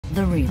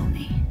the real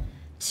me.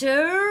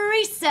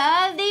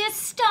 Teresa the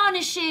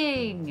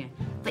Astonishing!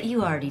 But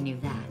you already knew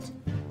that.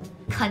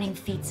 Cunning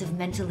feats of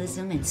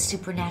mentalism and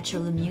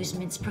supernatural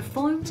amusements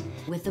performed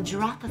with the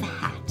drop of a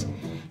hat.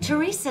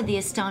 Teresa the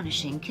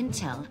Astonishing can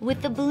tell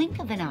with the blink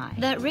of an eye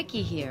that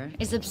Ricky here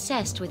is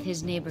obsessed with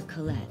his neighbor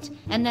Colette,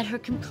 and that her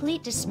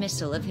complete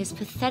dismissal of his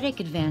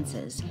pathetic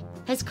advances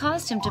has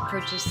caused him to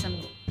purchase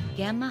some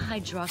gamma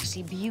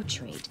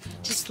hydroxybutyrate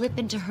to slip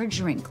into her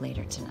drink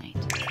later tonight.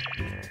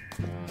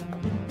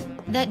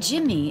 That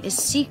Jimmy is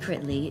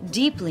secretly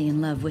deeply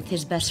in love with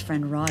his best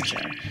friend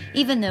Roger,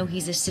 even though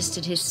he's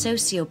assisted his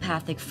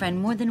sociopathic friend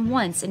more than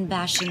once in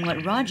bashing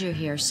what Roger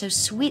here so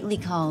sweetly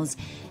calls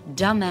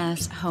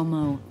dumbass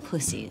homo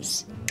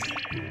pussies.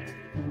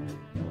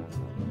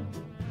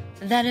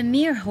 That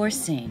Amir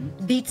Hossein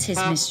beats his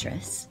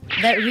mistress.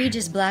 That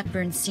Regis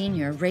Blackburn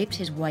Sr. raped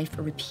his wife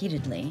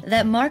repeatedly.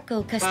 That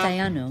Marco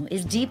Castellano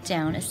is deep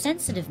down a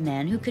sensitive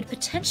man who could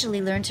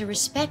potentially learn to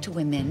respect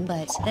women,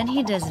 but then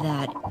he does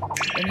that,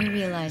 and you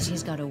realize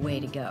he's got a way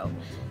to go.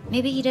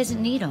 Maybe he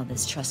doesn't need all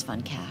this trust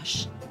fund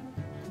cash.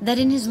 That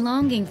in his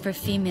longing for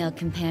female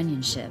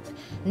companionship,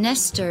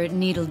 Nestor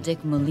Needle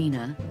Dick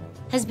Molina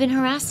has been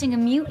harassing a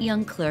mute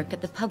young clerk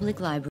at the public library